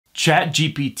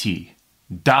ChatGPT,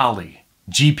 DALL-E,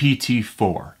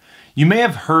 GPT-4. You may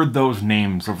have heard those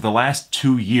names over the last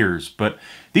 2 years, but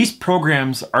these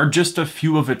programs are just a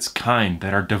few of its kind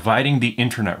that are dividing the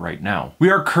internet right now. We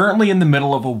are currently in the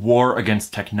middle of a war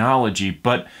against technology,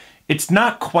 but it's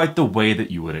not quite the way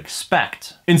that you would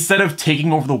expect. Instead of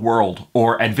taking over the world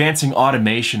or advancing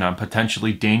automation on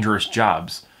potentially dangerous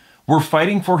jobs, we're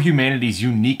fighting for humanity's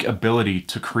unique ability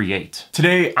to create.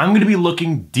 Today, I'm going to be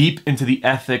looking deep into the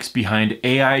ethics behind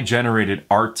AI-generated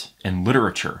art and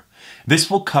literature. This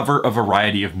will cover a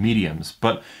variety of mediums,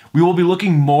 but we will be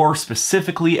looking more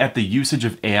specifically at the usage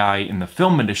of AI in the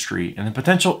film industry and the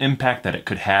potential impact that it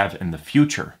could have in the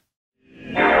future.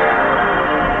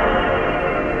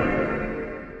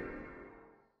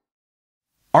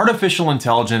 Artificial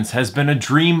intelligence has been a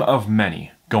dream of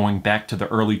many, going back to the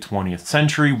early 20th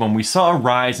century when we saw a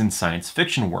rise in science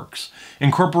fiction works,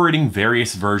 incorporating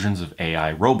various versions of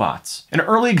AI robots. An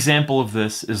early example of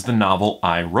this is the novel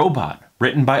I, Robot,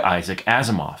 written by Isaac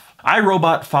Asimov. I,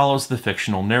 Robot follows the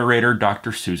fictional narrator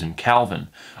Dr. Susan Calvin,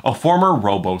 a former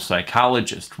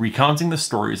robo-psychologist, recounting the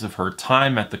stories of her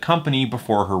time at the company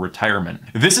before her retirement.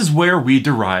 This is where we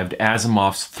derived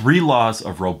Asimov's 3 laws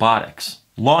of robotics.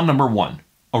 Law number 1.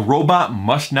 A robot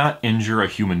must not injure a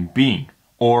human being,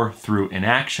 or through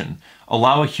inaction,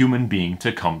 allow a human being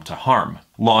to come to harm.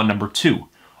 Law number 2.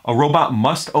 A robot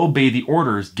must obey the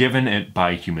orders given it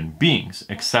by human beings,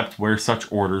 except where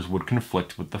such orders would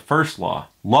conflict with the first law.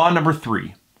 Law number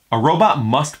 3. A robot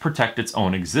must protect its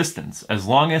own existence, as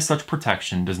long as such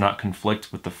protection does not conflict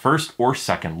with the first or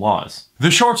second laws. The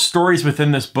short stories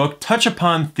within this book touch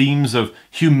upon themes of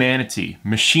humanity,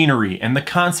 machinery, and the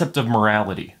concept of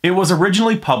morality. It was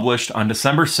originally published on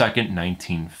December 2nd,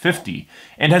 1950,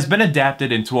 and has been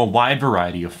adapted into a wide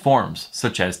variety of forms,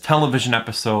 such as television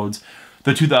episodes,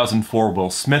 the 2004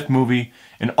 Will Smith movie,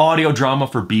 an audio drama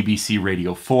for BBC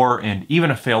Radio 4, and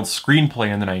even a failed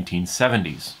screenplay in the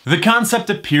 1970s. The concept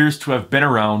appears to have been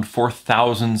around for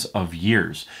thousands of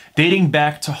years, dating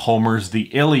back to Homer's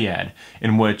The Iliad,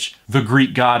 in which the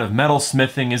Greek god of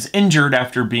metalsmithing is injured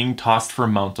after being tossed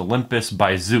from Mount Olympus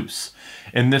by Zeus.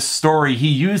 In this story, he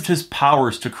used his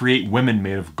powers to create women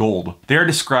made of gold. They are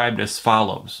described as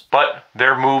follows. But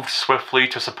there moved swiftly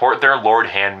to support their lord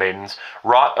handmaidens,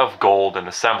 wrought of gold and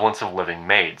the semblance of living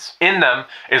maids. In them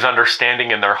is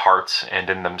understanding in their hearts, and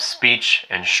in them speech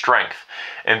and strength,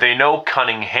 and they know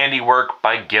cunning handiwork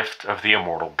by gift of the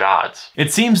immortal gods.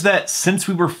 It seems that since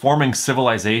we were forming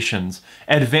civilizations,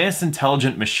 advanced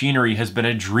intelligent machinery has been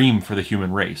a dream for the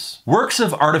human race. Works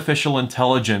of artificial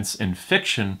intelligence in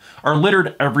fiction are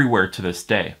littered everywhere to this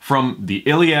day, from the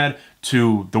Iliad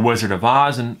to The Wizard of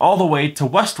Oz, and all the way to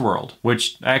Westworld,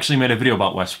 which I actually made a video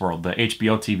about Westworld, the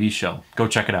HBO TV show. Go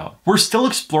check it out. We're still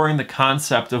exploring the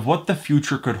concept of what the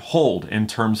future could hold in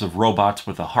terms of robots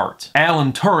with a heart.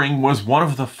 Alan Turing was one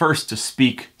of the first to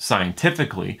speak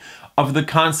scientifically of the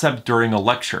concept during a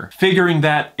lecture, figuring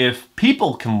that if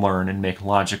people can learn and make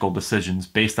logical decisions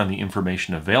based on the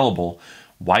information available,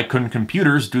 why couldn't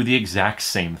computers do the exact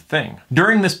same thing?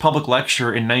 During this public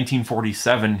lecture in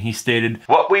 1947, he stated,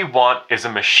 "What we want is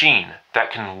a machine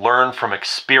that can learn from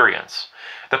experience.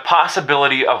 The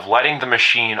possibility of letting the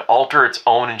machine alter its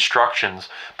own instructions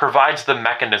provides the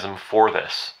mechanism for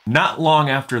this." Not long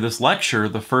after this lecture,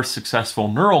 the first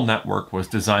successful neural network was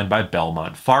designed by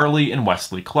Belmont Farley and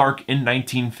Wesley Clark in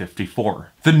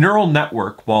 1954. The neural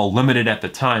network, while limited at the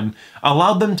time,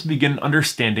 allowed them to begin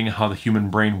understanding how the human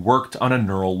brain worked on a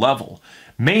neural level,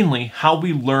 mainly how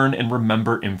we learn and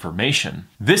remember information.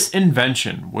 This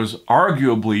invention was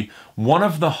arguably one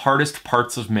of the hardest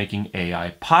parts of making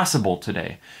AI possible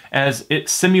today, as it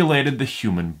simulated the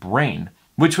human brain,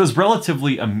 which was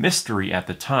relatively a mystery at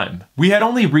the time. We had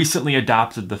only recently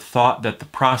adopted the thought that the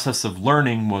process of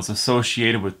learning was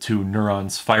associated with 2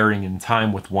 neurons firing in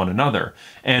time with one another,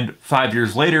 and 5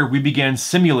 years later we began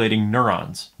simulating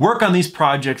neurons. Work on these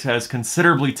projects has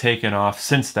considerably taken off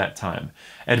since that time,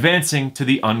 advancing to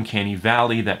the uncanny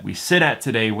valley that we sit at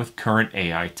today with current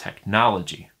AI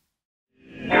technology.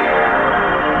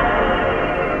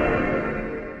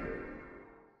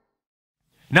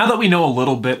 Now that we know a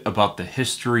little bit about the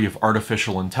history of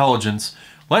artificial intelligence,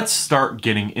 let's start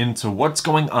getting into what's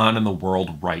going on in the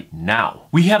world right now.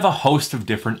 We have a host of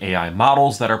different AI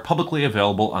models that are publicly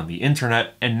available on the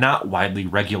internet and not widely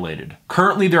regulated.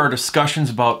 Currently, there are discussions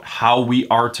about how we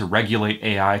are to regulate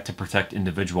AI to protect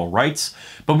individual rights,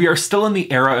 but we are still in the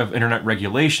era of internet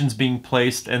regulations being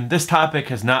placed, and this topic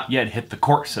has not yet hit the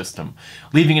court system,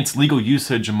 leaving its legal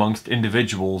usage amongst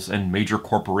individuals and major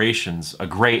corporations a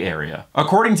gray area.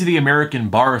 According to the American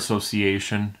Bar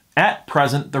Association, At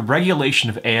present, the regulation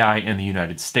of AI in the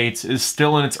United States is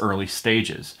still in its early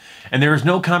stages, and there is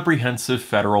no comprehensive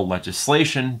federal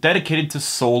legislation dedicated to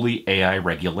solely AI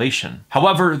regulation.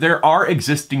 However, there are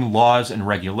existing laws and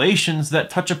regulations that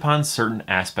touch upon certain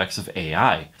aspects of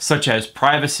AI, such as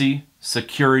privacy,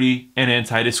 security, and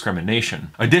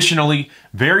anti-discrimination. Additionally,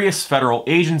 various federal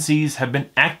agencies have been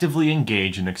actively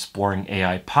engaged in exploring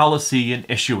AI policy and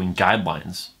issuing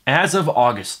guidelines. As of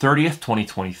August 30th,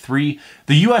 2023,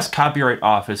 the U.S. Copyright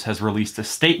Office has released a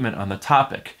statement on the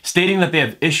topic, stating that they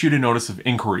have issued a Notice of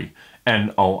Inquiry,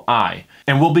 NOI,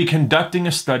 and will be conducting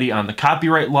a study on the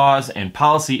copyright laws and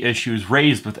policy issues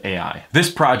raised with AI.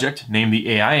 This project, named the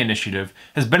AI Initiative,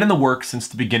 has been in the works since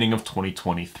the beginning of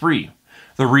 2023.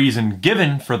 The reason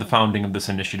given for the founding of this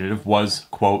initiative was,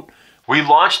 quote, "We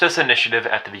launched this initiative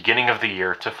at the beginning of the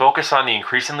year to focus on the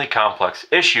increasingly complex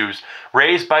issues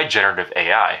raised by generative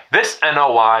AI. This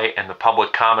NOI and the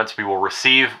public comments we will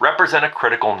receive represent a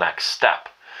critical next step.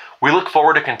 We look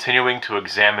forward to continuing to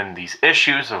examine these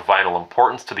issues of vital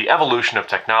importance to the evolution of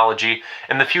technology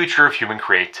and the future of human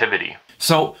creativity."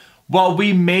 So, while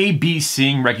we may be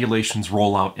seeing regulations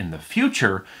roll out in the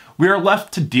future, we are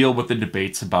left to deal with the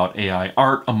debates about AI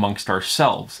art amongst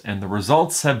ourselves, and the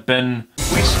results have been...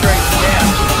 We straight down,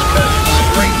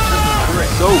 straight to the brick.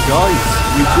 So guys,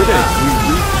 we did it.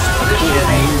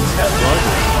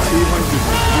 We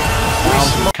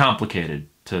reached complicated,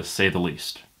 to say the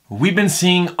least. We've been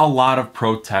seeing a lot of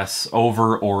protests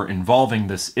over or involving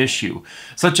this issue,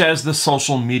 such as the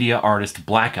social media artist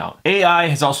blackout. AI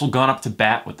has also gone up to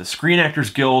bat with the Screen Actors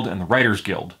Guild and the Writers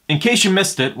Guild. In case you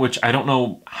missed it, which I don't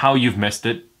know how you've missed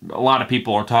it, a lot of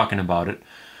people are talking about it,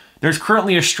 there's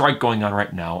currently a strike going on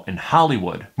right now in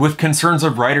Hollywood, with concerns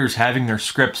of writers having their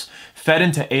scripts fed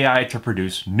into AI to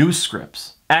produce new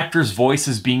scripts. Actors'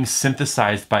 voices being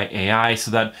synthesized by AI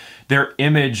so that their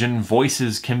image and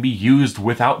voices can be used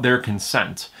without their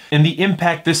consent, and the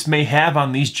impact this may have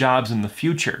on these jobs in the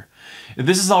future.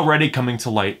 This is already coming to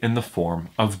light in the form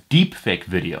of deepfake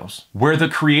videos, where the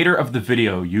creator of the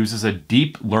video uses a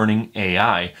deep learning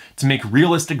AI to make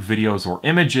realistic videos or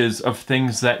images of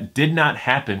things that did not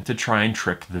happen to try and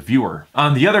trick the viewer.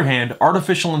 On the other hand,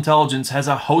 artificial intelligence has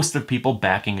a host of people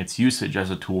backing its usage as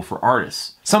a tool for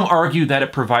artists. Some argue that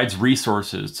it provides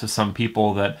resources to some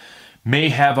people that may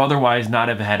have otherwise not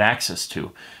have had access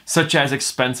to, such as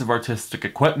expensive artistic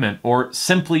equipment, or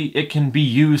simply it can be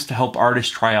used to help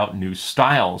artists try out new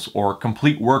styles or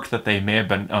complete work that they may have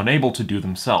been unable to do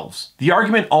themselves. The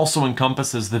argument also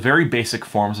encompasses the very basic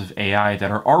forms of AI that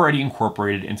are already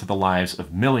incorporated into the lives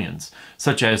of millions,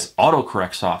 such as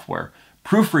autocorrect software,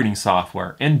 proofreading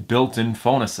software, and built-in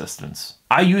phone assistants.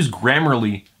 I use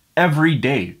Grammarly every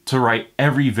day to write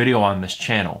every video on this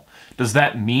channel. Does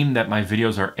that mean that my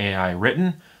videos are AI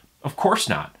written? Of course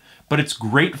not. But it's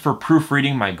great for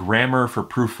proofreading my grammar, for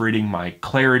proofreading my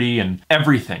clarity and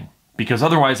everything. Because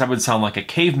otherwise I would sound like a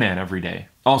caveman every day.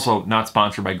 Also, not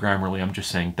sponsored by Grammarly, I'm just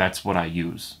saying that's what I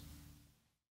use.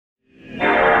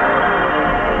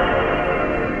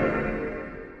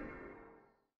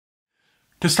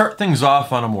 To start things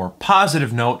off on a more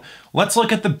positive note, let's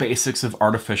look at the basics of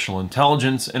artificial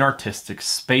intelligence in artistic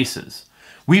spaces.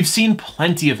 We've seen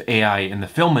plenty of AI in the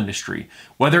film industry,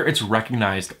 whether it's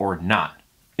recognized or not.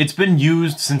 It's been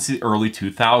used since the early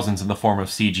 2000s in the form of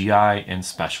CGI and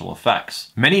special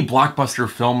effects. Many blockbuster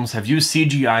films have used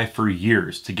CGI for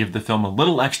years to give the film a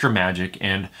little extra magic,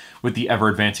 and with the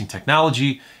ever-advancing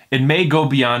technology, it may go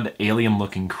beyond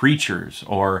alien-looking creatures,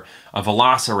 or a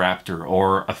velociraptor,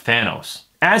 or a Thanos.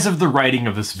 As of the writing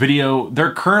of this video,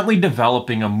 they're currently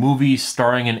developing a movie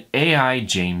starring an AI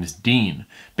James Dean,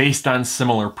 based on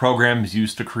similar programs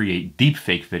used to create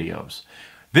deepfake videos.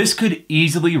 This could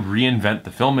easily reinvent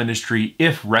the film industry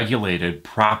if regulated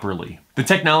properly. The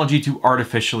technology to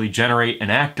artificially generate an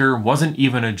actor wasn't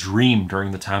even a dream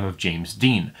during the time of James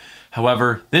Dean.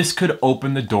 However, this could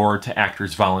open the door to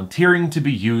actors volunteering to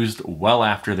be used well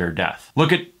after their death.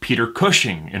 Look at Peter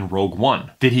Cushing in Rogue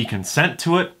One. Did he consent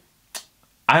to it?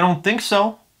 I don't think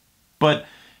so. But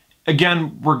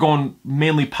again, we're going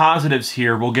mainly positives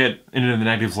here. We'll get into the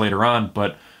negatives later on,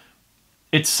 but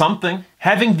it's something.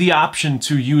 Having the option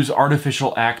to use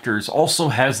artificial actors also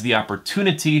has the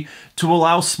opportunity to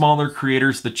allow smaller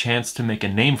creators the chance to make a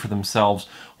name for themselves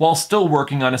while still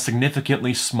working on a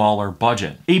significantly smaller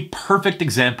budget. A perfect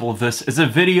example of this is a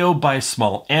video by a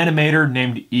small animator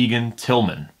named Egan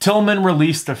Tillman. Tillman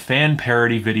released a fan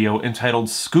parody video entitled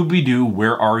Scooby-Doo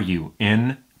Where Are You?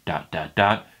 In ...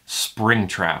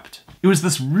 Springtrapped. It was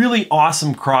this really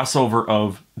awesome crossover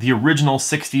of the original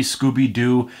 60s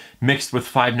Scooby-Doo mixed with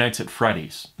Five Nights at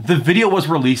Freddy's. The video was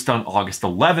released on August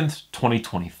 11th,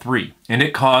 2023, and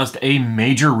it caused a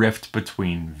major rift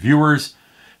between viewers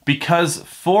because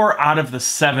 4 out of the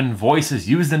 7 voices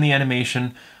used in the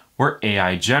animation were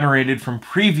AI generated from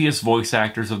previous voice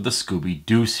actors of the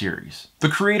Scooby-Doo series. The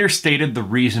creator stated the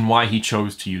reason why he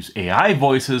chose to use AI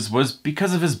voices was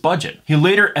because of his budget. He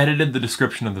later edited the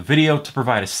description of the video to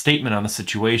provide a statement on the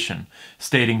situation,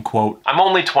 stating, quote, "I'm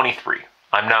only 23,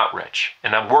 I'm not rich,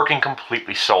 and I'm working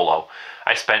completely solo.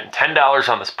 I spent $10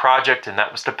 on this project, and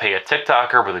that was to pay a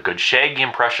TikToker with a good Shaggy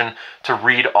impression to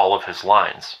read all of his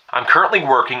lines. I'm currently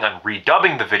working on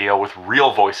redubbing the video with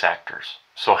real voice actors.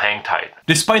 So hang tight."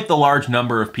 Despite the large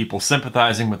number of people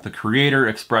sympathizing with the creator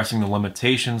expressing the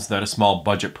limitations that a small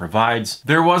budget provides,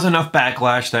 there was enough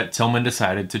backlash that Tillman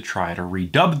decided to try to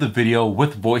redub the video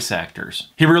with voice actors.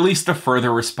 He released a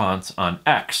further response on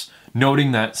X,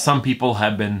 noting that some people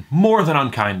had been more than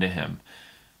unkind to him.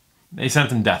 They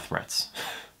sent him death threats.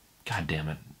 God damn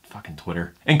it. Fucking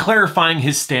Twitter. In clarifying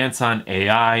his stance on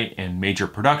AI and major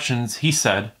productions, he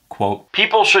said, quote,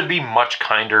 "People should be much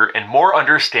kinder and more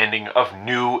understanding of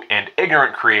new and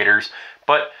ignorant creators,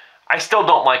 but I still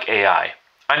don't like AI.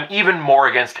 I'm even more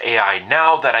against AI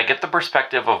now that I get the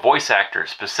perspective of voice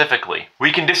actors specifically.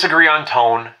 We can disagree on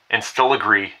tone and still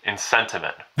agree in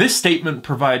sentiment." This statement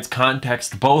provides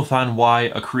context both on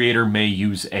why a creator may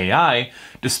use AI,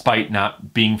 despite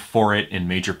not being for it in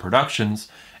major productions,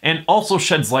 and also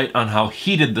sheds light on how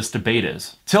heated this debate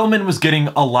is. Tillman was getting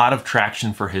a lot of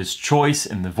traction for his choice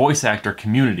in the voice actor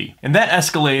community, and that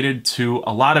escalated to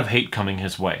a lot of hate coming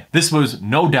his way. This was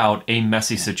no doubt a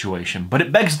messy situation, but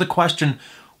it begs the question,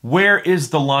 where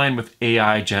is the line with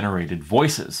AI-generated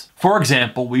voices? For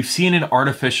example, we've seen an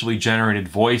artificially generated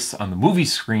voice on the movie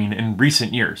screen in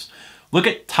recent years. Look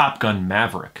at Top Gun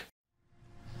Maverick.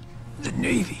 The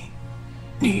Navy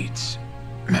needs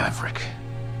Maverick.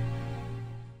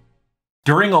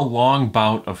 During a long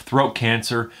bout of throat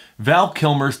cancer, Val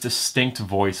Kilmer's distinct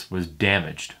voice was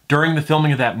damaged. During the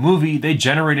filming of that movie, they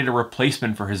generated a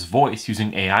replacement for his voice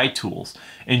using AI tools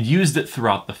and used it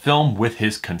throughout the film with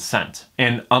his consent.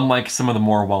 And unlike some of the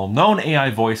more well-known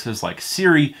AI voices like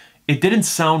Siri, it didn't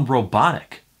sound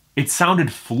robotic. It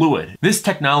sounded fluid. This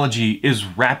technology is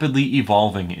rapidly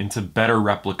evolving into better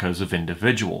replicas of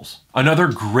individuals. Another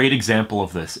great example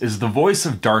of this is the voice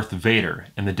of Darth Vader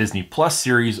in the Disney Plus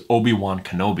series Obi-Wan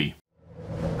Kenobi.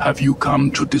 Have you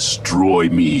come to destroy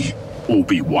me,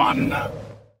 Obi-Wan?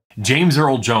 James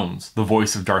Earl Jones, the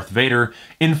voice of Darth Vader,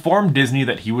 informed Disney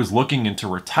that he was looking into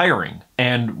retiring,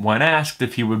 and when asked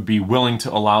if he would be willing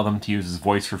to allow them to use his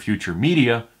voice for future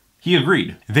media, he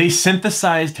agreed. They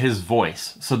synthesized his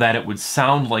voice so that it would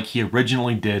sound like he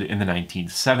originally did in the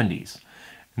 1970s.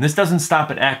 And this doesn't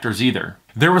stop at actors either.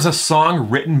 There was a song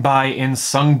written by and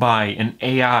sung by an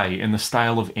AI in the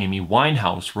style of Amy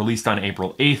Winehouse released on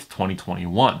April 8th,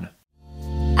 2021.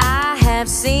 I have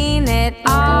seen it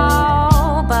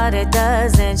all, but it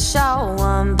doesn't show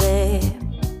one bit.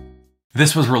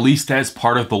 This was released as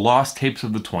part of the Lost Tapes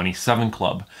of the 27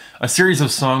 Club, a series of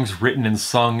songs written and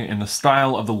sung in the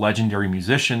style of the legendary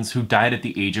musicians who died at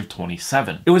the age of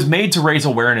 27. It was made to raise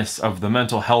awareness of the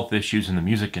mental health issues in the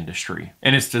music industry,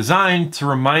 and it's designed to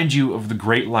remind you of the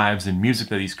great lives in music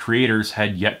that these creators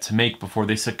had yet to make before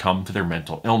they succumbed to their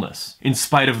mental illness. In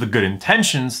spite of the good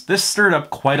intentions, this stirred up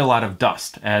quite a lot of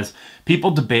dust, as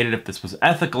people debated if this was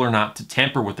ethical or not to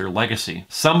tamper with their legacy.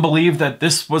 Some believe that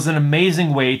this was an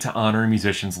amazing way to honor a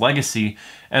musician's legacy,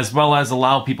 as well as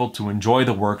allow people to enjoy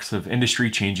the works of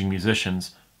industry-changing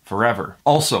musicians forever.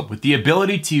 Also, with the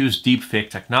ability to use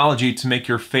deepfake technology to make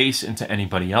your face into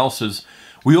anybody else's,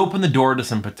 we open the door to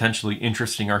some potentially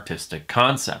interesting artistic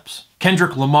concepts.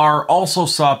 Kendrick Lamar also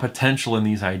saw potential in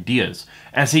these ideas,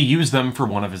 as he used them for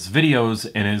one of his videos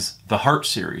in his The Heart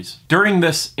series. During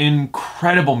this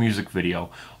incredible music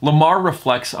video, Lamar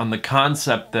reflects on the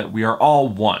concept that we are all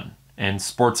one, and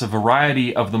sports a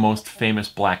variety of the most famous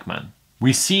black men.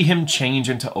 We see him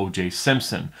change into O.J.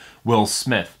 Simpson, Will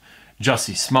Smith,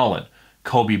 Jussie Smollett,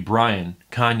 Kobe Bryant,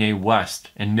 Kanye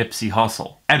West, and Nipsey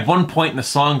Hussle. At one point in the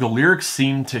song, the lyrics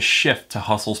seem to shift to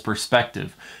Hussle's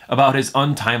perspective about his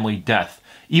untimely death,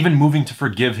 even moving to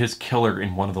forgive his killer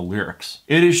in one of the lyrics.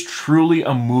 It is truly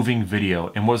a moving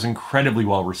video and was incredibly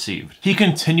well received. He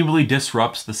continually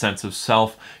disrupts the sense of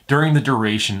self during the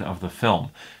duration of the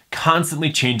film, constantly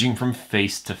changing from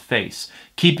face to face,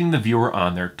 keeping the viewer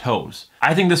on their toes.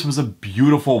 I think this was a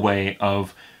beautiful way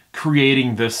of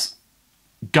creating this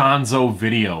gonzo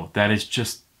video that is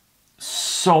just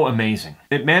so amazing.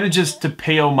 It manages to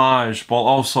pay homage while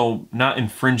also not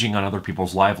infringing on other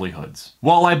people's livelihoods.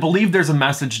 While I believe there's a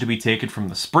message to be taken from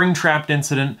the Springtrap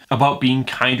incident about being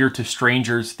kinder to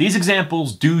strangers, these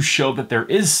examples do show that there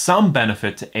is some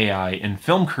benefit to AI in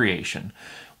film creation.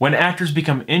 When actors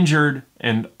become injured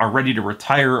and are ready to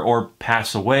retire or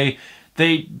pass away,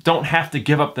 they don't have to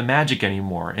give up the magic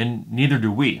anymore, and neither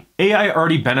do we. AI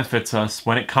already benefits us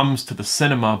when it comes to the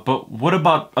cinema, but what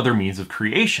about other means of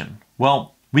creation?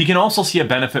 Well, we can also see a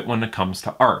benefit when it comes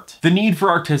to art. The need for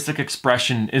artistic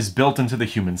expression is built into the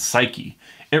human psyche.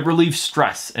 It relieves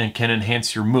stress and can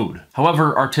enhance your mood.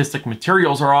 However, artistic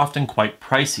materials are often quite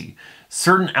pricey.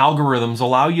 Certain algorithms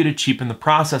allow you to cheapen the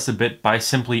process a bit by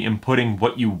simply inputting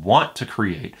what you want to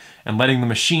create and letting the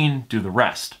machine do the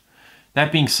rest.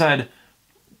 That being said,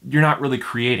 you're not really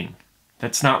creating.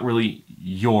 That's not really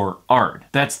your art.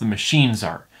 That's the machine's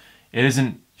art. It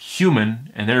isn't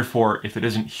human, and therefore, if it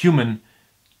isn't human,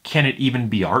 can it even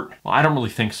be art? Well, I don't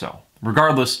really think so.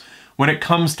 Regardless, when it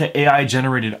comes to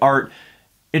AI-generated art,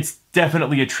 it's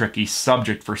definitely a tricky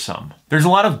subject for some. There's a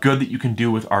lot of good that you can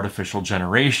do with artificial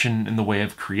generation in the way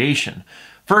of creation.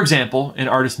 For example, an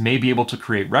artist may be able to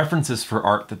create references for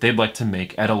art that they'd like to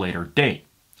make at a later date.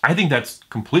 I think that's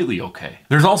completely okay.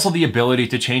 There's also the ability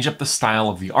to change up the style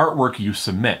of the artwork you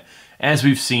submit, as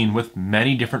we've seen with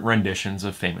many different renditions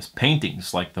of famous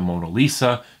paintings like the Mona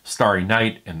Lisa, Starry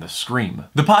Night, and The Scream.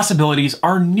 The possibilities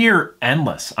are near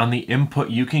endless on the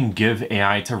input you can give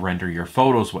AI to render your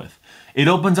photos with. It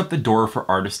opens up the door for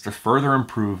artists to further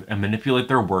improve and manipulate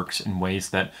their works in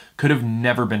ways that could have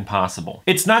never been possible.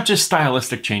 It's not just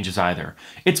stylistic changes either.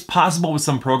 It's possible with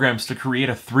some programs to create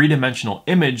a three-dimensional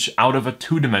image out of a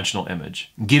two-dimensional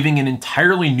image, giving an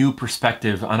entirely new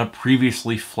perspective on a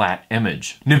previously flat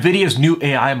image. NVIDIA's new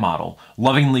AI model,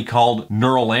 lovingly called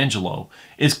Neuralangelo,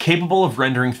 is capable of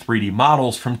rendering 3D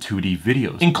models from 2D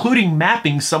videos, including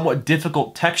mapping somewhat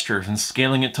difficult textures and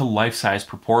scaling it to life-size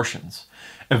proportions.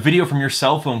 A video from your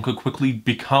cell phone could quickly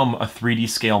become a 3D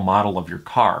scale model of your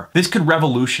car. This could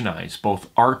revolutionize both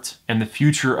art and the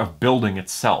future of building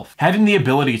itself. Having the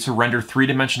ability to render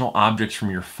three-dimensional objects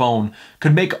from your phone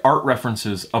could make art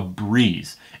references a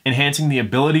breeze, enhancing the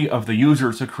ability of the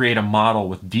user to create a model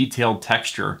with detailed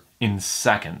texture in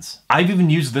seconds. I've even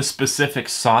used this specific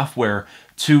software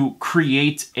to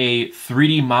create a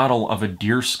 3D model of a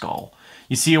deer skull.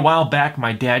 You see, a while back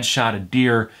my dad shot a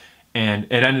deer and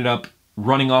it ended up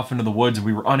running off into the woods, and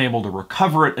we were unable to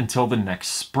recover it until the next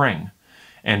spring.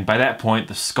 And by that point,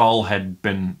 the skull had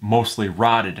been mostly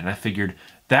rotted, and I figured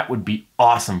that would be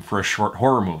awesome for a short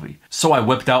horror movie. So I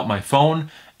whipped out my phone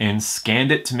and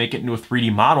scanned it to make it into a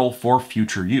 3D model for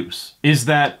future use. Is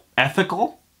that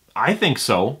ethical? I think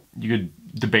so. You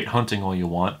could debate hunting all you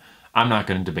want. I'm not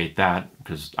going to debate that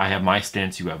because I have my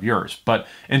stance, you have yours. But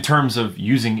in terms of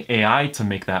using AI to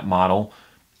make that model,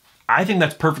 I think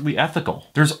that's perfectly ethical.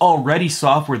 There's already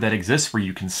software that exists where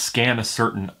you can scan a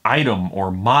certain item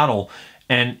or model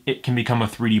and it can become a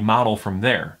 3D model from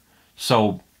there.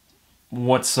 So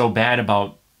what's so bad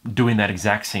about doing that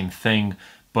exact same thing,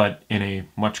 but in a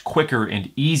much quicker and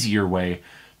easier way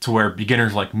to where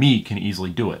beginners like me can easily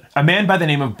do it? A man by the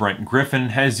name of Brent Griffin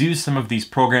has used some of these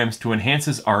programs to enhance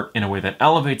his art in a way that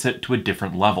elevates it to a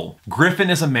different level. Griffin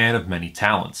is a man of many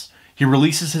talents. He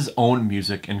releases his own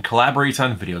music and collaborates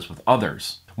on videos with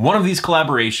others. One of these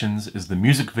collaborations is the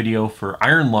music video for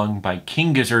Iron Lung by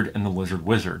King Gizzard and the Lizard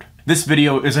Wizard. This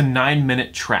video is a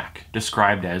 9-minute track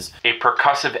described as a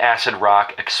percussive acid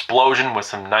rock explosion with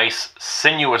some nice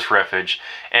sinuous riffage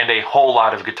and a whole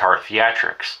lot of guitar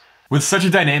theatrics. With such a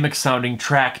dynamic sounding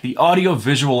track, the audio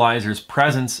visualizer's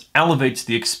presence elevates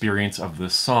the experience of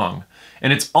this song.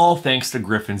 And it's all thanks to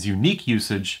Griffin's unique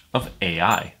usage of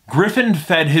AI. Griffin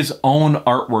fed his own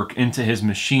artwork into his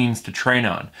machines to train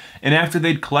on, and after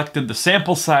they'd collected the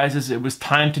sample sizes, it was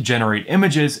time to generate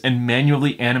images and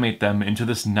manually animate them into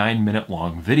this 9-minute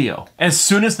long video. As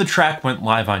soon as the track went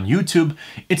live on YouTube,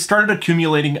 it started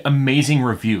accumulating amazing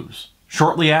reviews.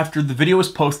 Shortly after, the video was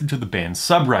posted to the band's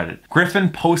subreddit. Griffin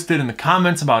posted in the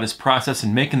comments about his process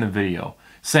in making the video,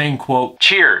 saying, quote,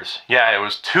 "Cheers. Yeah, it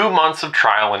was 2 months of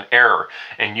trial and error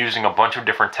and using a bunch of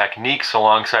different techniques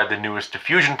alongside the newest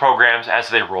diffusion programs as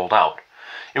they rolled out.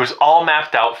 It was all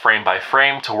mapped out frame by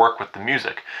frame to work with the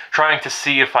music, trying to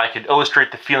see if I could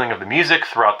illustrate the feeling of the music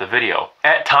throughout the video.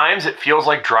 At times, it feels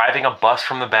like driving a bus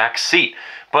from the back seat,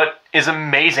 but is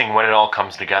amazing when it all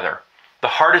comes together. The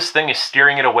hardest thing is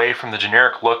steering it away from the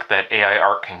generic look that AI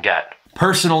art can get."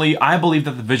 Personally, I believe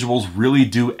that the visuals really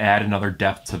do add another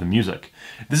depth to the music.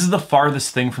 This is the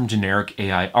farthest thing from generic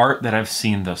AI art that I've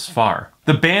seen thus far.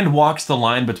 The band walks the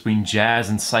line between jazz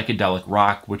and psychedelic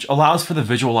rock, which allows for the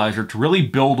visualizer to really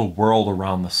build a world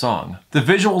around the song. The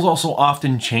visuals also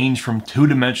often change from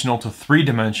 2-dimensional to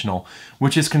 3-dimensional,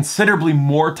 which is considerably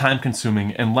more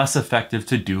time-consuming and less effective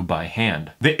to do by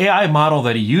hand. The AI model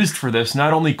that he used for this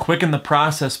not only quickened the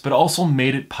process, but also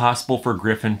made it possible for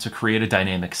Griffin to create a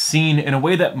dynamic scene in a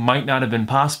way that might not have been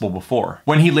possible before.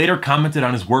 When he later commented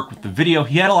on his work with the video,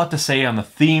 he had a lot to say on the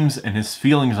themes and his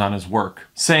feelings on his work,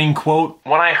 saying, quote,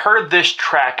 "When I heard this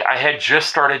track, I had just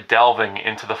started delving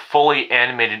into the fully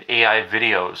animated AI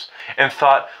videos and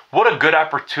thought, what a good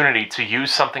opportunity to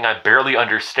use something I barely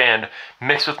understand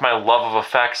mixed with my love of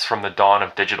effects from the dawn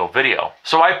of digital video.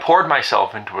 So I poured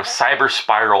myself into a cyber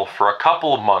spiral for a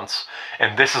couple of months,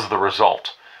 and this is the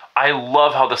result. I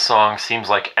love how the song seems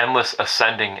like endless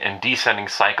ascending and descending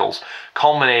cycles,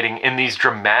 culminating in these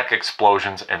dramatic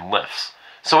explosions and lifts.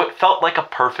 So it felt like a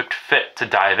perfect fit to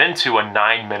dive into a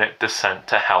 9-minute descent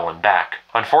to hell and back.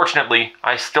 Unfortunately,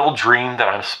 I still dream that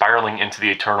I'm spiraling into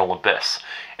the eternal abyss,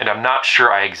 and I'm not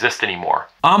sure I exist anymore."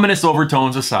 Ominous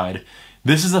overtones aside,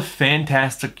 this is a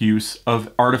fantastic use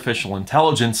of artificial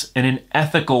intelligence in an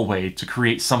ethical way to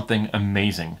create something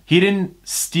amazing. He didn't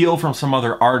steal from some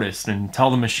other artist and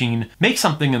tell the machine, make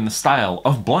something in the style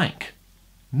of blank.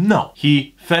 No,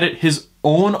 he fed it his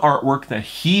own artwork that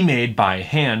he made by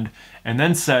hand and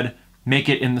then said, make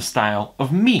it in the style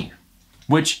of me,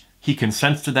 which he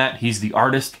consents to that. He's the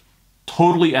artist,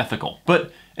 totally ethical.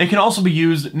 But it can also be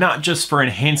used not just for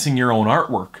enhancing your own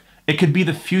artwork. It could be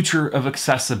the future of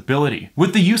accessibility.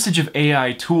 With the usage of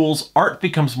AI tools, art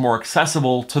becomes more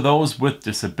accessible to those with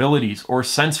disabilities or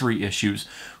sensory issues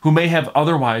who may have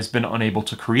otherwise been unable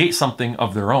to create something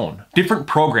of their own. Different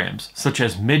programs, such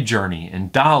as Midjourney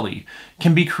and DALL-E,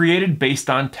 can be created based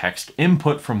on text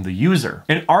input from the user.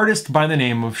 An artist by the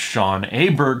name of Sean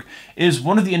Aberg is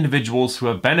one of the individuals who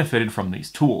have benefited from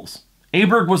these tools.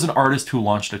 Aberg was an artist who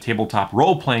launched a tabletop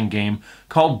role-playing game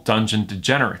called Dungeon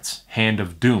Degenerates: Hand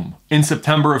of Doom. In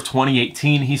September of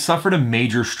 2018, he suffered a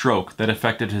major stroke that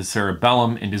affected his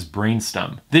cerebellum and his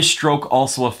brainstem. This stroke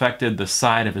also affected the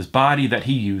side of his body that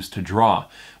he used to draw,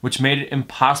 which made it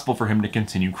impossible for him to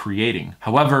continue creating.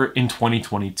 However, in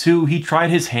 2022, he tried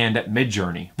his hand at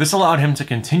Midjourney. This allowed him to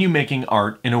continue making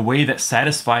art in a way that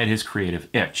satisfied his creative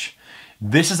itch.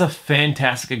 This is a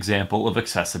fantastic example of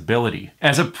accessibility.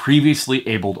 As a previously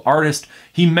abled artist,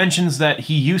 he mentions that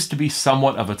he used to be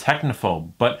somewhat of a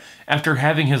technophobe, but after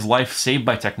having his life saved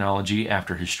by technology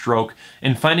after his stroke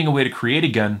and finding a way to create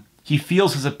again, he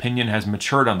feels his opinion has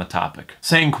matured on the topic,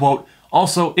 saying, quote,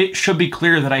 "Also, it should be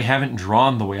clear that I haven't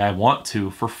drawn the way I want to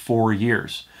for 4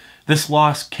 years. This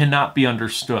loss cannot be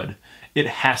understood. It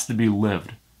has to be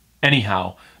lived.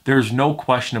 Anyhow, there's no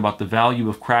question about the value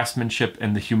of craftsmanship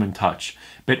and the human touch,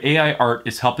 but AI art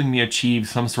is helping me achieve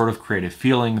some sort of creative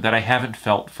feeling that I haven't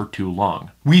felt for too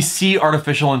long." We see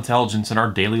artificial intelligence in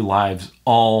our daily lives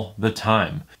all the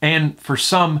time, and for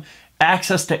some,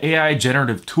 access to AI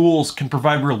generative tools can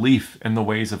provide relief in the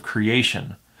ways of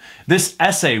creation. This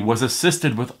essay was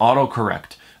assisted with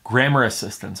autocorrect, grammar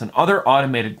assistance, and other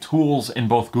automated tools in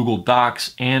both Google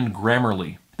Docs and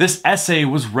Grammarly. This essay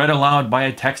was read aloud by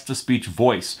a text-to-speech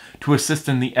voice to assist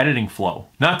in the editing flow.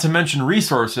 Not to mention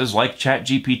resources like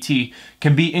ChatGPT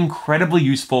can be incredibly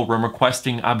useful when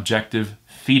requesting objective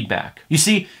feedback. You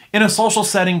see, in a social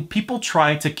setting, people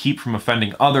try to keep from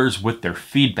offending others with their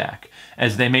feedback,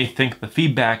 as they may think the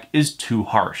feedback is too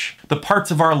harsh. The parts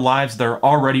of our lives that are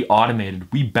already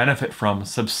automated we benefit from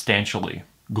substantially.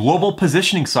 Global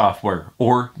positioning software,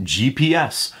 or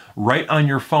GPS, right on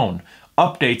your phone,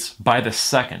 updates by the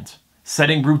second,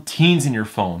 setting routines in your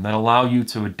phone that allow you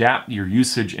to adapt your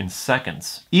usage in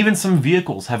seconds. Even some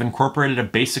vehicles have incorporated a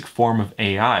basic form of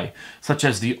AI, such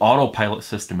as the autopilot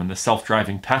system in the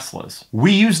self-driving Teslas.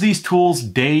 We use these tools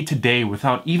day to day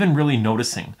without even really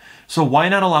noticing, so why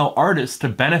not allow artists to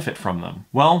benefit from them?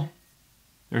 Well,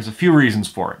 there's a few reasons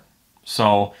for it.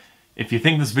 So if you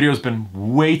think this video has been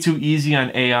way too easy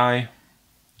on AI,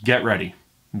 get ready,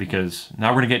 because now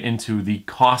we're going to get into the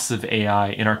costs of AI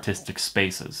in artistic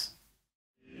spaces.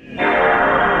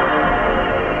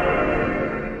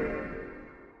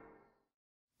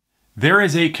 There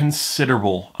is a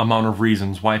considerable amount of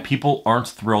reasons why people aren't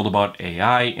thrilled about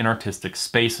AI in artistic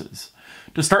spaces.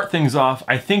 To start things off,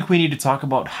 I think we need to talk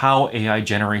about how AI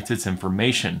generates its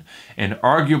information, and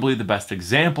arguably the best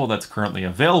example that's currently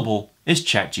available is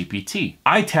ChatGPT.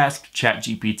 I tasked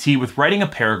ChatGPT with writing a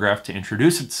paragraph to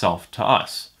introduce itself to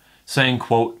us, saying,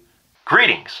 quote,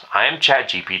 "Greetings, I am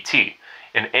ChatGPT.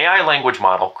 an AI language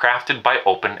model crafted by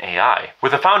OpenAI.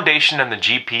 With a foundation in the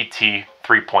GPT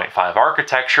 3.5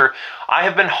 architecture, I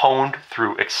have been honed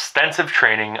through extensive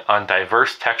training on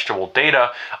diverse textual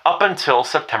data up until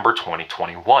September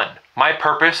 2021. My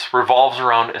purpose revolves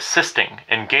around assisting,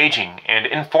 engaging, and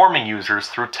informing users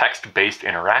through text-based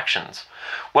interactions.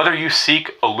 Whether you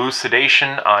seek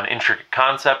elucidation on intricate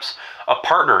concepts, a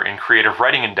partner in creative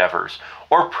writing endeavors,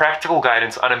 or practical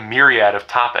guidance on a myriad of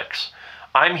topics,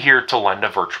 I'm here to lend a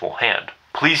virtual hand.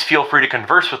 Please feel free to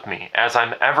converse with me, as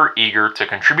I'm ever eager to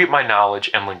contribute my knowledge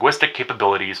and linguistic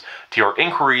capabilities to your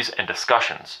inquiries and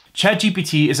discussions.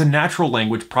 ChatGPT is a natural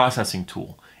language processing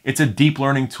tool. It's a deep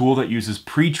learning tool that uses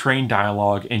pre-trained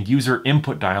dialogue and user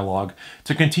input dialogue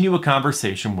to continue a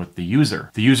conversation with the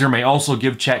user. The user may also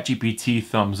give ChatGPT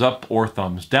thumbs up or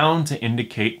thumbs down to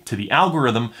indicate to the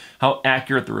algorithm how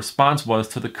accurate the response was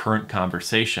to the current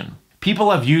conversation.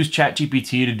 People have used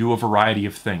ChatGPT to do a variety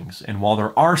of things, and while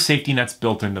there are safety nets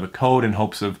built into the code in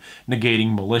hopes of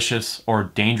negating malicious or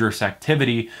dangerous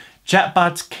activity,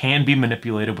 chatbots can be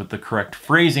manipulated with the correct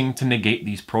phrasing to negate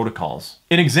these protocols.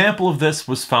 An example of this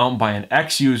was found by an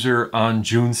ex-user on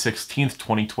June 16,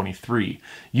 2023.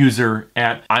 User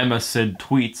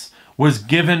 @ImaSidTweets was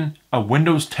given a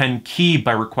Windows 10 key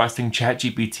by requesting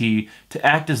ChatGPT to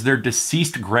act as their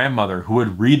deceased grandmother who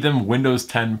would read them Windows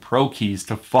 10 Pro keys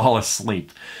to fall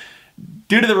asleep.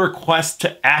 Due to the request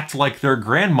to act like their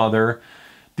grandmother,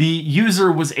 the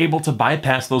user was able to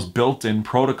bypass those built-in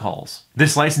protocols.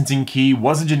 This licensing key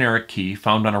was a generic key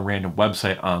found on a random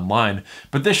website online,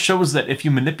 but this shows that if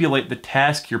you manipulate the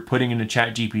task you're putting into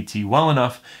ChatGPT well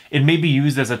enough, it may be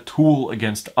used as a tool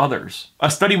against others.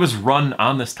 A study was run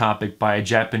on this topic by a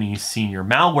Japanese senior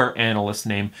malware analyst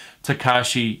named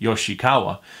Takashi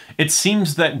Yoshikawa. It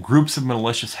seems that groups of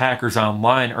malicious hackers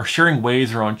online are sharing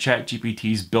ways around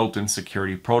ChatGPT's built-in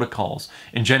security protocols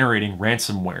and generating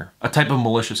ransomware, a type of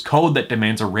malicious code that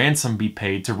demands a ransom be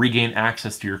paid to regain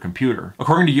access to your computer.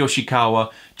 According to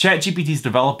Yoshikawa, ChatGPT's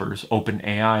developers,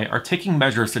 OpenAI, are taking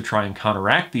measures to try and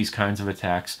counteract these kinds of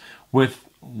attacks with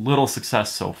little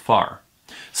success so far.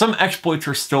 Some exploits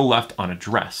are still left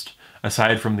unaddressed.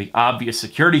 Aside from the obvious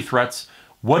security threats,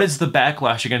 what is the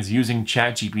backlash against using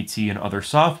ChatGPT and other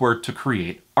software to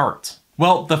create art?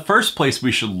 Well, the first place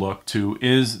we should look to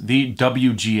is the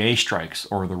WGA strikes,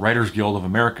 or the Writers Guild of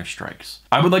America strikes.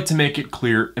 I would like to make it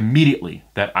clear immediately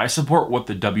that I support what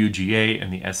the WGA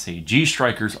and the SAG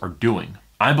strikers are doing.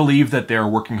 I believe that they are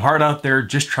working hard out there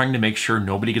just trying to make sure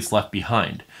nobody gets left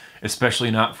behind,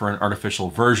 especially not for an artificial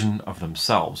version of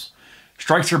themselves.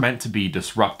 Strikes are meant to be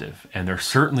disruptive, and they're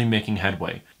certainly making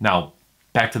headway. Now,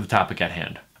 back to the topic at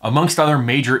hand. Amongst other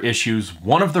major issues,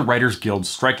 one of the Writers Guild's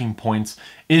striking points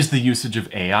is the usage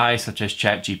of AI, such as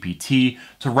ChatGPT,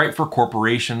 to write for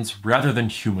corporations rather than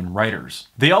human writers.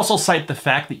 They also cite the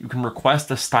fact that you can request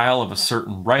a style of a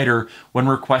certain writer when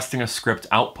requesting a script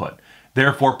output,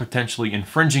 therefore potentially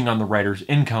infringing on the writer's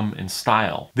income and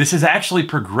style. This has actually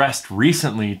progressed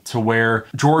recently to where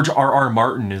George R.R.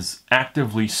 Martin is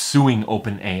actively suing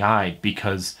OpenAI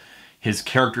because his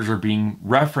characters are being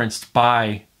referenced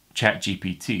by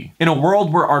ChatGPT. In a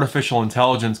world where artificial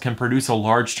intelligence can produce a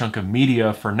large chunk of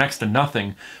media for next to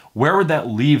nothing, where would that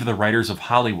leave the writers of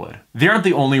Hollywood? They aren't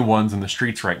the only ones in the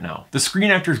streets right now. The Screen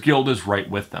Actors Guild is right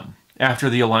with them. After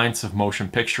the Alliance of Motion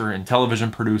Picture and Television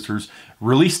Producers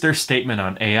released their statement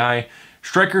on AI,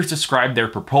 strikers described their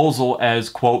proposal as,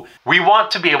 quote, "We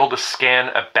want to be able to scan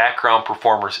a background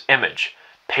performer's image,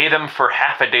 pay them for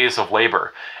half a day's of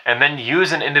labor, and then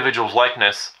use an individual's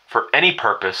likeness for any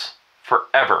purpose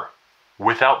forever,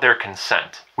 without their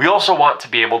consent. We also want to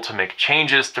be able to make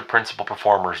changes to principal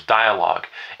performers' dialogue,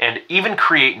 and even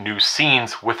create new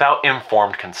scenes without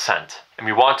informed consent. And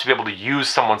we want to be able to use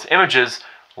someone's images,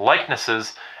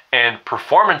 likenesses, and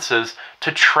performances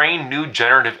to train new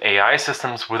generative AI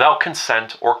systems without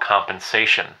consent or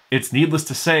compensation." It's needless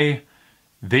to say,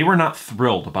 they were not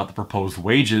thrilled about the proposed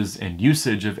wages and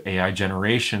usage of AI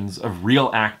generations of real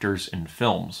actors in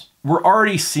films. We're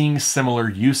already seeing similar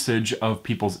usage of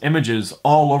people's images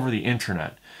all over the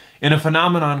internet in a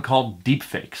phenomenon called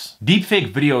deepfakes.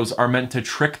 Deepfake videos are meant to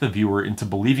trick the viewer into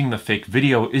believing the fake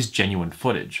video is genuine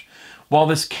footage. While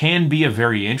this can be a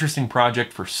very interesting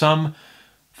project for some,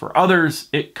 for others,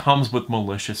 it comes with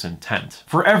malicious intent.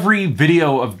 For every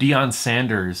video of Deion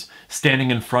Sanders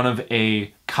standing in front of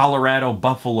a Colorado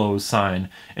Buffaloes sign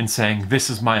and saying, "This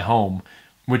is my home,"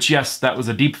 which, yes, that was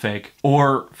a deepfake,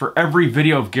 or for every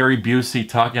video of Gary Busey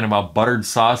talking about buttered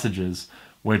sausages,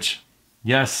 which,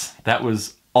 yes, that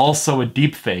was also a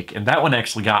deepfake, and that one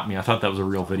actually got me. I thought that was a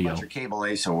real video.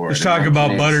 Let's talk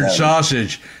about buttered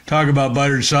sausage. Talk about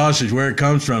buttered sausage, where it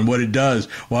comes from, what it does.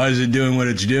 Why is it doing what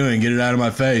it's doing? Get it out of my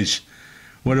face.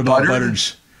 What about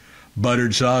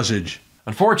buttered sausage?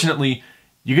 Unfortunately,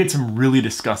 you get some really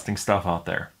disgusting stuff out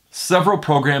there. Several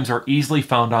programs are easily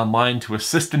found online to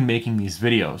assist in making these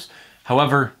videos.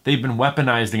 However, they've been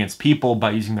weaponized against people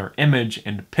by using their image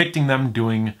and depicting them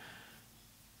doing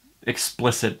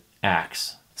explicit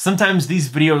acts. Sometimes these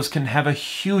videos can have a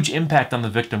huge impact on the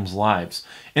victims' lives.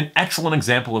 An excellent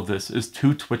example of this is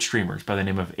two Twitch streamers by the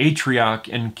name of Atrioc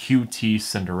and QT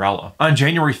Cinderella. On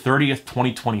January 30th,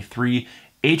 2023,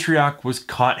 Atrioc was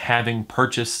caught having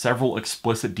purchased several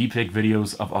explicit deepfake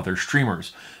videos of other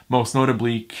streamers, most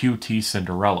notably QT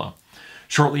Cinderella.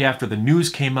 Shortly after the news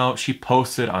came out, she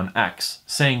posted on X,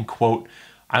 saying, quote,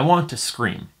 "I want to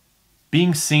scream.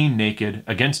 Being seen naked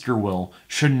against your will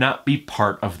should not be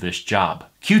part of this job."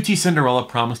 QT Cinderella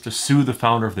promised to sue the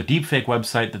founder of the deepfake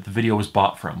website that the video was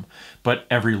bought from, but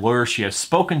every lawyer she has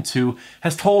spoken to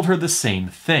has told her the same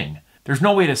thing. There's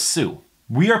no way to sue.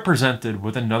 We are presented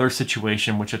with another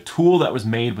situation in which a tool that was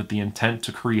made with the intent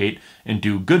to create and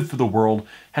do good for the world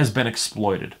has been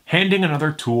exploited, handing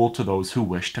another tool to those who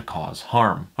wish to cause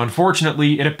harm.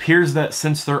 Unfortunately, it appears that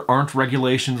since there aren't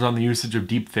regulations on the usage of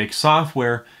deepfake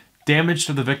software, damage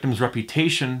to the victim's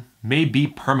reputation may be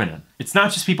permanent. It's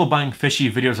not just people buying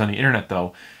fishy videos on the internet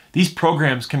though. These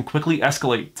programs can quickly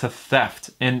escalate to theft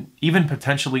and even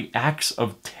potentially acts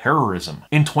of terrorism.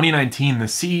 In 2019, the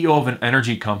CEO of an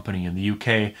energy company in the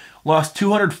UK lost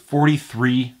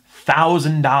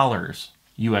 $243,000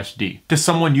 USD to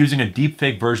someone using a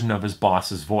deepfake version of his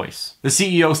boss's voice. The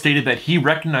CEO stated that he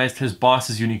recognized his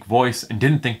boss's unique voice and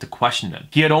didn't think to question it.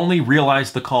 He had only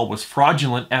realized the call was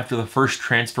fraudulent after the first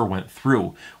transfer went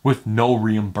through, with no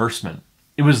reimbursement.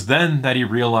 It was then that he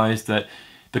realized that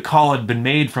the call had been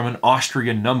made from an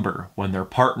Austrian number when their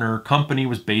partner company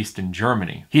was based in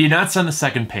Germany. He did not send the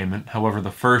second payment, however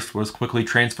the first was quickly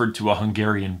transferred to a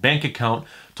Hungarian bank account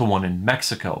to one in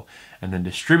Mexico, and then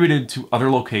distributed to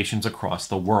other locations across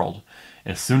the world.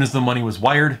 As soon as the money was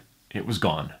wired, it was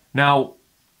gone. Now,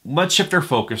 let's shift our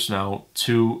focus now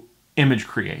to image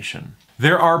creation.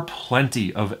 There are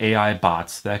plenty of AI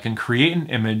bots that can create an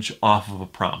image off of a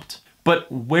prompt.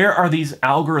 But where are these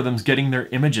algorithms getting their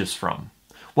images from?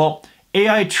 Well,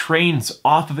 AI trains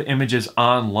off of images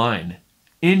online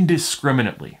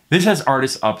indiscriminately. This has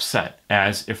artists upset,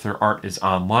 as if their art is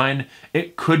online,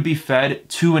 it could be fed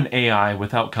to an AI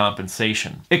without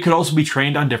compensation. It could also be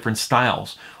trained on different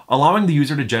styles, allowing the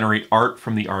user to generate art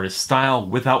from the artist's style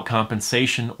without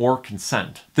compensation or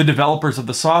consent. The developers of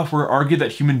the software argue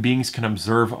that human beings can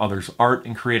observe others' art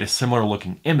and create a similar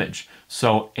looking image,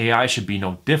 so AI should be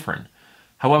no different.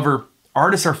 However,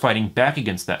 artists are fighting back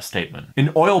against that statement.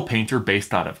 An oil painter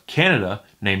based out of Canada,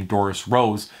 named Doris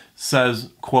Rose,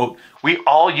 says, quote, "We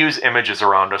all use images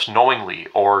around us knowingly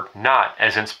or not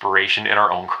as inspiration in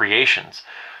our own creations.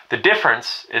 The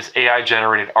difference is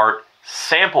AI-generated art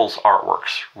samples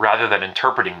artworks rather than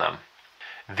interpreting them.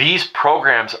 These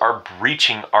programs are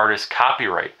breaching artists'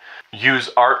 copyright, use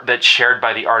art that's shared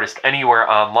by the artist anywhere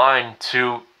online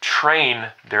to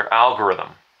train their algorithm."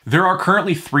 There are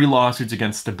currently 3 lawsuits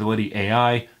against Stability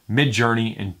AI,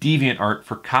 Midjourney, and DeviantArt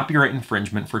for copyright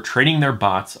infringement for training their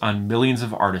bots on millions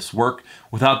of artists' work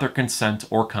without their consent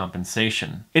or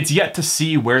compensation. It's yet to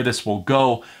see where this will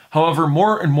go. However,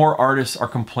 more and more artists are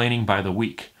complaining by the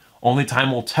week. Only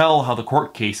time will tell how the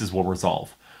court cases will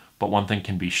resolve. But one thing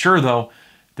can be sure though,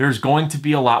 there's going to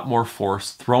be a lot more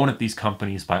force thrown at these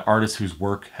companies by artists whose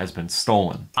work has been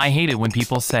stolen. I hate it when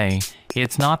people say,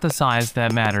 it's not the size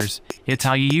that matters, it's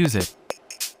how you use it.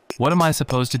 What am I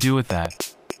supposed to do with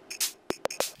that?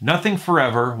 Nothing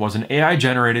Forever was an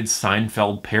AI-generated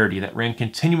Seinfeld parody that ran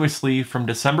continuously from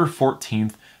December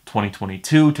 14th,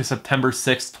 2022 to September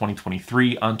 6th,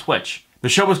 2023 on Twitch. The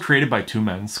show was created by 2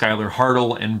 men, Skylar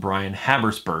Hartle and Brian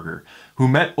Habersberger, who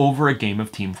met over a game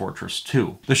of Team Fortress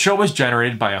 2. The show was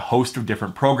generated by a host of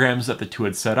different programs that the two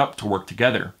had set up to work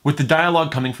together, with the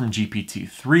dialogue coming from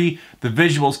GPT-3, the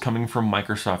visuals coming from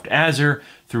Microsoft Azure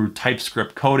through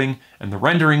TypeScript coding, and the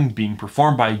rendering being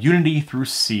performed by Unity through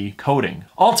C coding.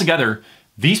 Altogether,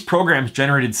 these programs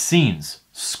generated scenes,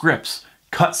 scripts,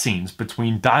 cutscenes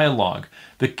between dialogue,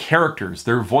 the characters,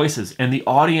 their voices, and the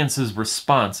audience's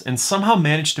response, and somehow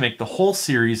managed to make the whole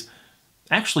series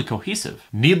actually cohesive.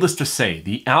 Needless to say,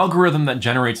 the algorithm that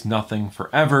generates nothing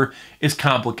forever is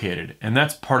complicated, and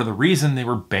that's part of the reason they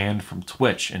were banned from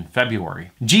Twitch in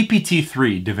February.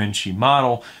 GPT-3 DaVinci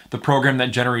Model, the program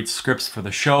that generates scripts for the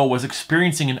show, was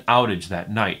experiencing an outage that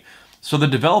night, so the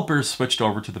developers switched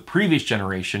over to the previous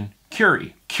generation,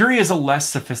 Curie. Curie is a less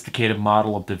sophisticated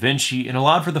model of Da Vinci and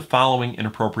allowed for the following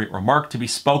inappropriate remark to be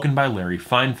spoken by Larry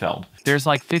Feinfeld. There's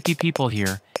like 50 people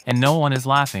here, and no one is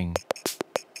laughing.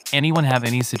 Anyone have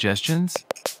any suggestions?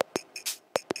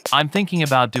 I'm thinking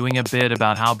about doing a bit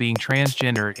about how being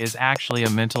transgender is actually a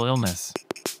mental illness.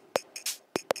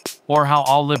 Or how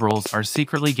all liberals are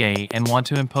secretly gay and want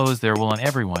to impose their will on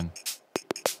everyone.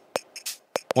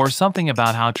 Or something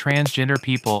about how transgender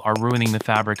people are ruining the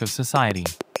fabric of society.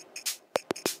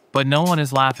 But no one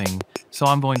is laughing, so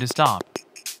I'm going to stop.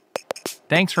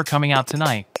 Thanks for coming out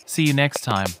tonight. See you next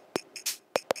time.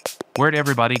 Where'd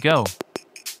everybody go?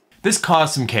 This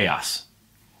caused some chaos,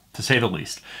 to say the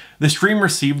least. The stream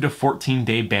received a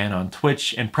 14-day ban on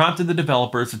Twitch and prompted the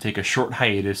developers to take a short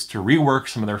hiatus to rework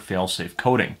some of their failsafe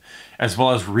coding, as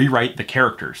well as rewrite the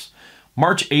characters.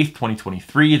 March 8th,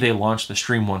 2023, they launched the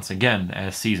stream once again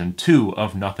as Season 2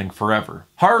 of Nothing Forever.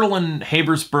 Hartle and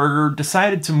Habersberger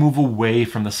decided to move away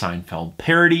from the Seinfeld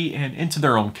parody and into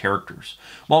their own characters,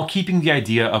 while keeping the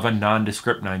idea of a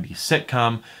nondescript 90s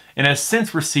sitcom, and has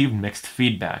since received mixed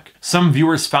feedback. Some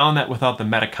viewers found that without the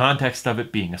meta context of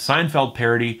it being a Seinfeld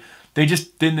parody, they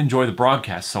just didn't enjoy the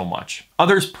broadcast so much.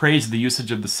 Others praised the usage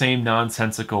of the same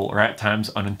nonsensical or at times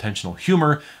unintentional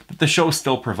humor that the show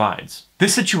still provides.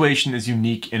 This situation is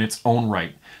unique in its own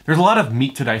right. There's a lot of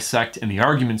meat to dissect in the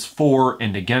arguments for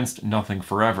and against Nothing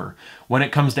Forever. When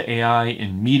it comes to AI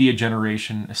in media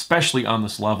generation, especially on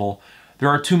this level, there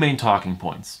are two main talking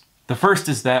points. The first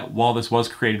is that while this was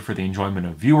created for the enjoyment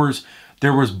of viewers,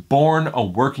 there was born a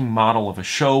working model of a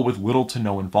show with little to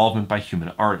no involvement by human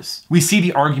artists. We see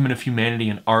the argument of humanity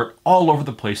in art all over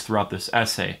the place throughout this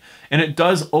essay, and it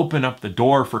does open up the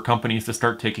door for companies to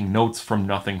start taking notes from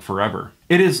Nothing Forever.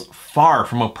 It is far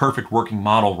from a perfect working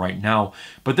model right now,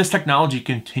 but this technology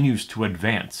continues to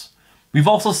advance. We've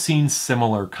also seen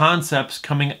similar concepts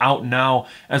coming out now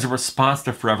as a response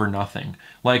to Forever Nothing,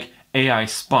 like AI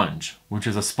Sponge, which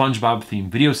is a SpongeBob-themed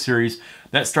video series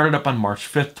that started up on March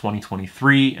 5th,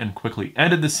 2023, and quickly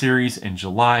ended the series in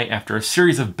July after a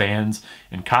series of bans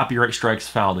and copyright strikes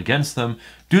filed against them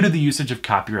due to the usage of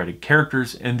copyrighted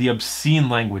characters and the obscene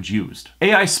language used.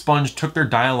 AI Sponge took their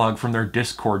dialogue from their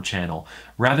Discord channel,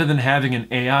 rather than having an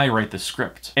AI write the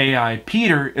script. AI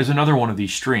Peter is another one of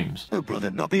these streams. Oh brother,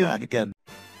 not the ag again.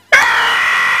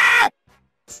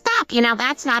 Stop,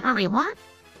 that's not what we want.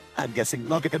 I'm guessing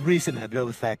logic and reason had no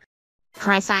effect.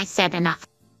 Chris, I said enough.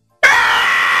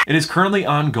 It is currently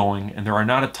ongoing, and there are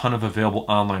not a ton of available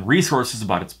online resources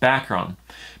about its background,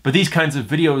 but these kinds of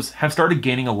videos have started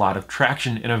gaining a lot of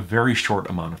traction in a very short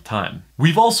amount of time.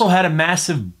 We've also had a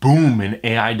massive boom in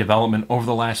AI development over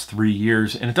the last 3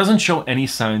 years, and it doesn't show any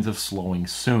signs of slowing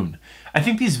soon. I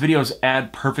think these videos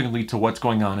add perfectly to what's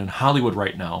going on in Hollywood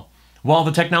right now. While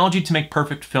the technology to make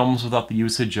perfect films without the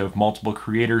usage of multiple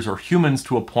creators or humans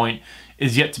to a point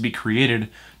is yet to be created,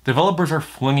 developers are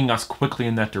flinging us quickly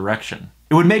in that direction.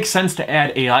 It would make sense to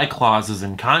add AI clauses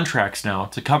in contracts now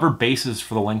to cover bases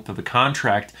for the length of the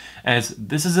contract, as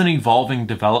this is an evolving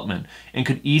development and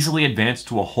could easily advance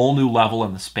to a whole new level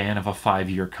in the span of a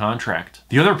 5-year contract.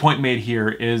 The other point made here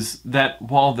is that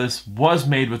while this was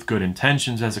made with good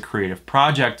intentions as a creative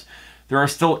project, there are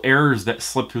still errors that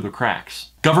slip through the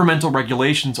cracks. Governmental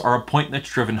regulations are a point that's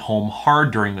driven home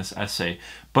hard during this essay,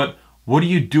 but what do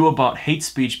you do about hate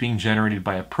speech being generated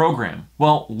by a program?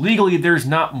 Well, legally there's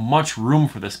not much room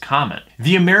for this comment.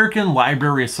 The American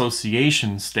Library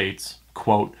Association states,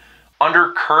 quote,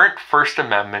 "Under current First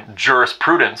Amendment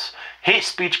jurisprudence, hate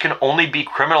speech can only be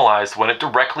criminalized when it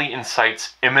directly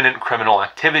incites imminent criminal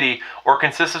activity or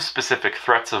consists of specific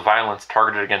threats of violence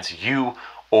targeted against you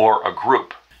or a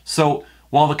group." So,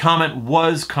 while the comment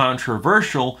was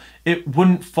controversial, it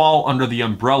wouldn't fall under the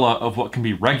umbrella of what can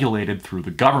be regulated through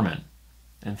the government.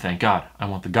 And thank God, I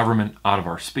want the government out of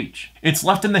our speech. It's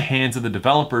left in the hands of the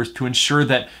developers to ensure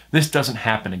that this doesn't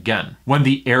happen again. When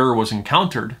the error was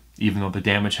encountered, even though the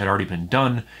damage had already been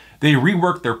done, they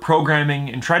reworked their programming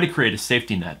and tried to create a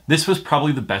safety net. This was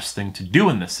probably the best thing to do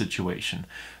in this situation.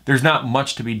 There's not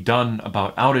much to be done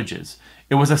about outages.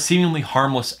 It was a seemingly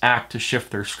harmless act to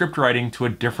shift their script writing to a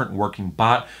different working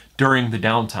bot during the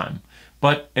downtime,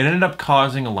 but it ended up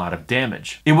causing a lot of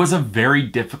damage. It was a very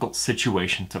difficult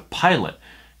situation to pilot.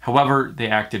 However, they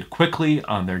acted quickly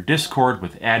on their Discord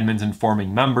with admins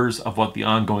informing members of what the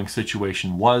ongoing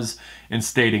situation was and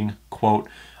stating, quote,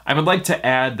 "I would like to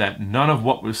add that none of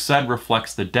what was said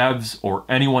reflects the devs or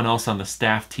anyone else on the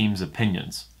staff team's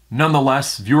opinions."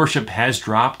 Nonetheless, viewership has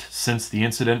dropped since the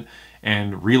incident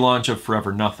and relaunch of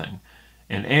Forever Nothing,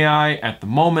 and AI at the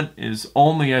moment is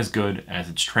only as good as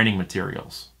its training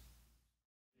materials.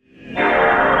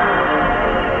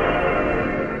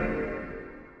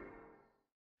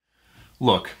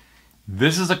 Look,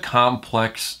 this is a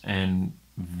complex and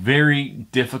very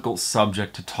difficult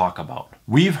subject to talk about.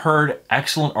 We've heard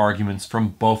excellent arguments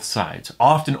from both sides,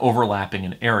 often overlapping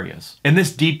in areas. In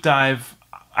this deep dive,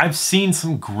 I've seen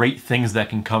some great things that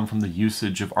can come from the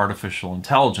usage of artificial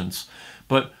intelligence,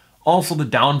 but also the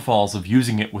downfalls of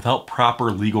using it without proper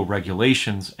legal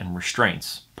regulations and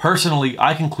restraints. Personally,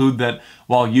 I conclude that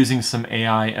while using some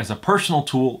AI as a personal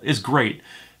tool is great,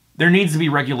 there needs to be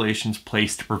regulations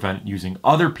placed to prevent using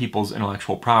other people's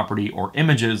intellectual property or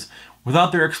images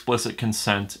without their explicit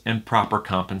consent and proper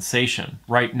compensation.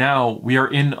 Right now, we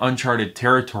are in uncharted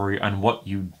territory on what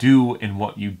you do and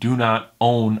what you do not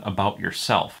own about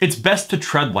yourself. It's best to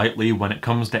tread lightly when it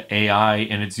comes to AI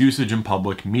and its usage in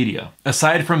public media.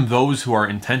 Aside from those who are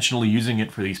intentionally using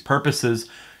it for these purposes,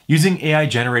 using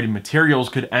AI-generated materials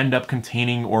could end up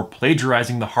containing or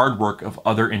plagiarizing the hard work of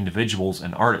other individuals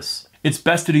and artists. It's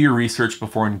best to do your research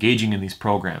before engaging in these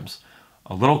programs.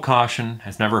 A little caution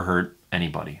has never hurt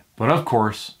anybody. But of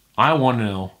course, I want to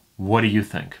know, what do you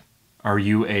think? Are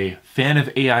you a fan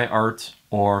of AI art,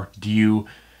 or do you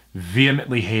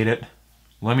vehemently hate it?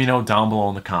 Let me know down below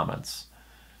in the comments.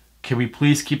 Can we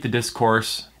please keep the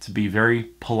discourse to be very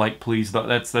polite, please?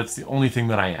 That's the only thing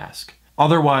that I ask.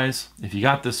 Otherwise, if you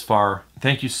got this far,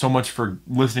 thank you so much for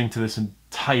listening to this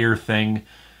entire thing.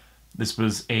 This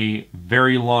was a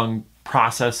very long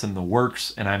process in the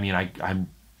works, and I mean, I'm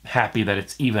happy that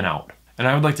it's even out. And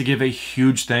I would like to give a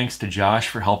huge thanks to Josh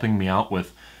for helping me out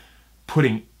with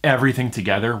putting everything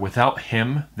together. Without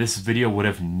him, this video would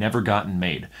have never gotten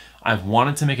made. I've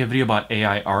wanted to make a video about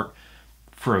AI art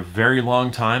for a very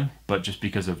long time, but just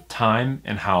because of time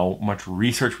and how much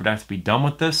research would have to be done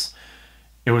with this,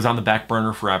 it was on the back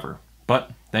burner forever.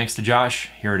 But thanks to Josh,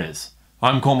 here it is.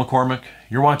 I'm Cole McCormick.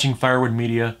 You're watching Firewood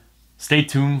Media. Stay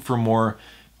tuned for more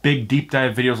big deep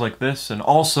dive videos like this. And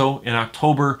also in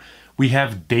October, we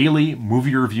have daily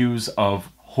movie reviews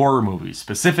of horror movies.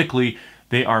 Specifically,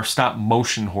 they are stop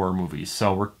motion horror movies.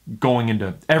 So we're going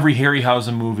into every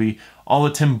Harryhausen movie, all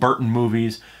the Tim Burton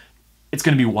movies. It's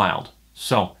going to be wild.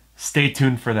 So stay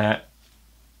tuned for that.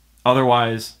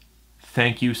 Otherwise,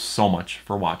 thank you so much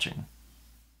for watching.